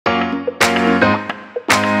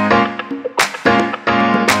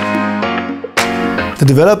The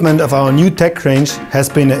development of our new tech range has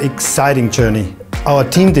been an exciting journey. Our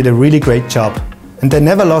team did a really great job and they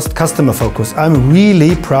never lost customer focus. I'm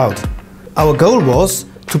really proud. Our goal was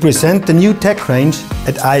to present the new tech range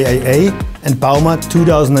at IAA and BAUMA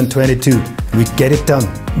 2022. We get it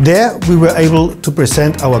done. There we were able to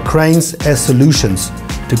present our cranes as solutions,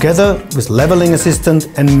 together with leveling assistant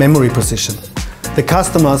and memory position. The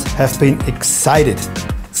customers have been excited.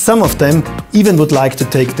 Some of them even would like to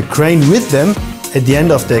take the crane with them at the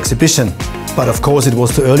end of the exhibition. But of course it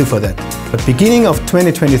was too early for that. But beginning of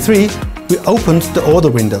 2023, we opened the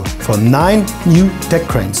order window for 9 new tech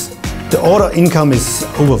cranes. The order income is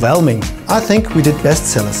overwhelming. I think we did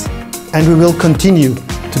bestsellers. And we will continue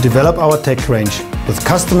to develop our tech range with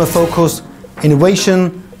customer focus,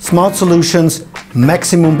 innovation, smart solutions,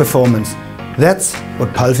 maximum performance. That's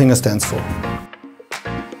what PALFINGER stands for.